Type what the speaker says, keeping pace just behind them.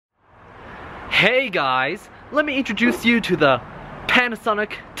Hey guys, let me introduce you to the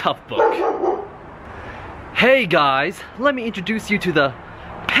Panasonic Toughbook. Hey guys, let me introduce you to the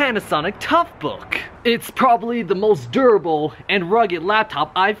Panasonic Toughbook. It's probably the most durable and rugged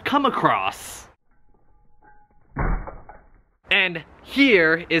laptop I've come across. And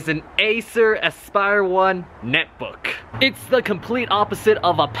here is an Acer Aspire 1 netbook. It's the complete opposite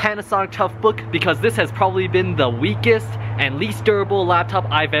of a Panasonic Toughbook because this has probably been the weakest and least durable laptop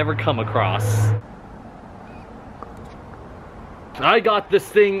I've ever come across. I got this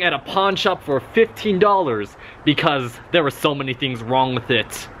thing at a pawn shop for $15 because there were so many things wrong with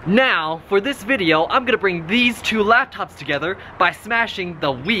it. Now, for this video, I'm gonna bring these two laptops together by smashing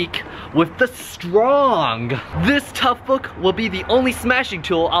the weak with the strong. This Toughbook will be the only smashing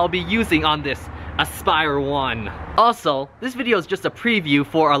tool I'll be using on this Aspire 1. Also, this video is just a preview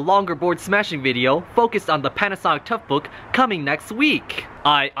for a longer board smashing video focused on the Panasonic Toughbook coming next week.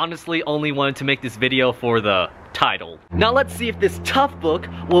 I honestly only wanted to make this video for the title. Now let's see if this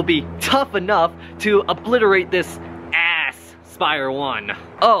Toughbook will be tough enough to obliterate this ass Aspire 1.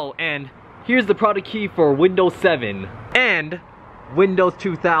 Oh, and here's the product key for Windows 7 and Windows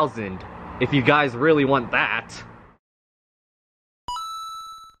 2000, if you guys really want that.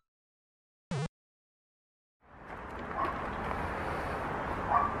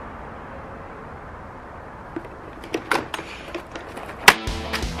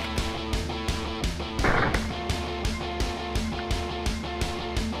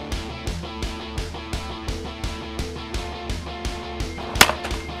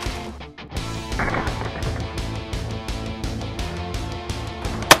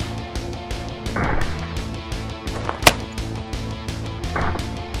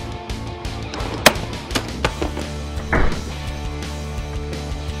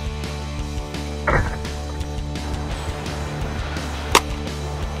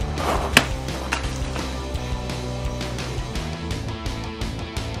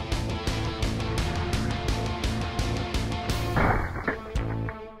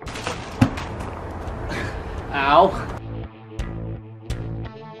 Ow.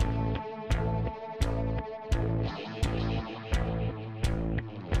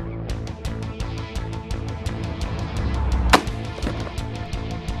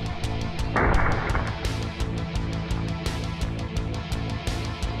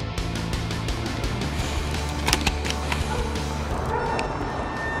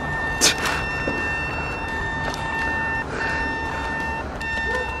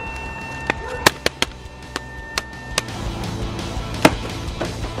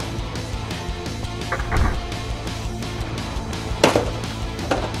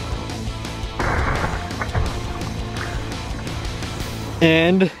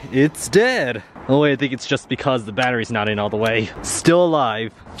 And it's dead. Oh wait, I think it's just because the battery's not in all the way. Still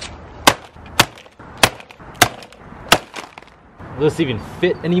alive. Will this even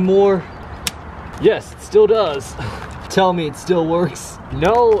fit anymore? Yes, it still does. Tell me it still works.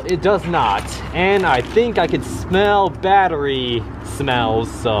 No, it does not. And I think I can smell battery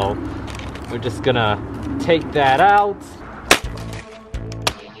smells, so we're just gonna take that out.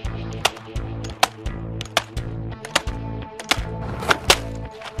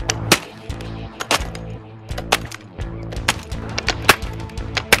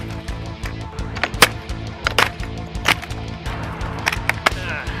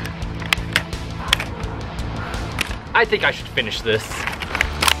 I think I should finish this.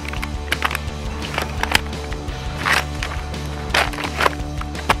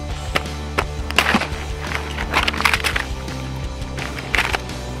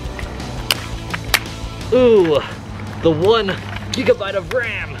 Ooh, the 1 GB of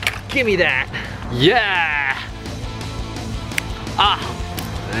RAM. Give me that. Yeah.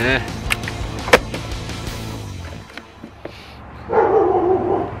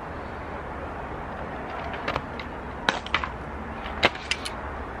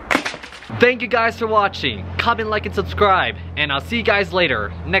 Thank you guys for watching. Comment, like, and subscribe. And I'll see you guys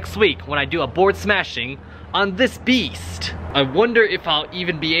later, next week, when I do a board smashing on this beast. I wonder if I'll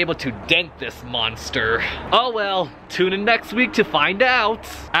even be able to dent this monster. Oh well, tune in next week to find out.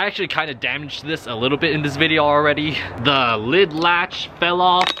 I actually kind of damaged this a little bit in this video already. The lid latch fell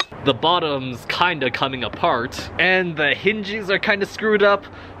off. The bottom's kind of coming apart. And the hinges are kind of screwed up,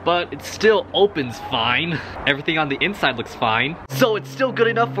 but it still opens fine. Everything on the inside looks fine. So it's still good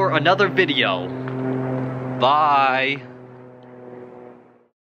enough for another video. Bye.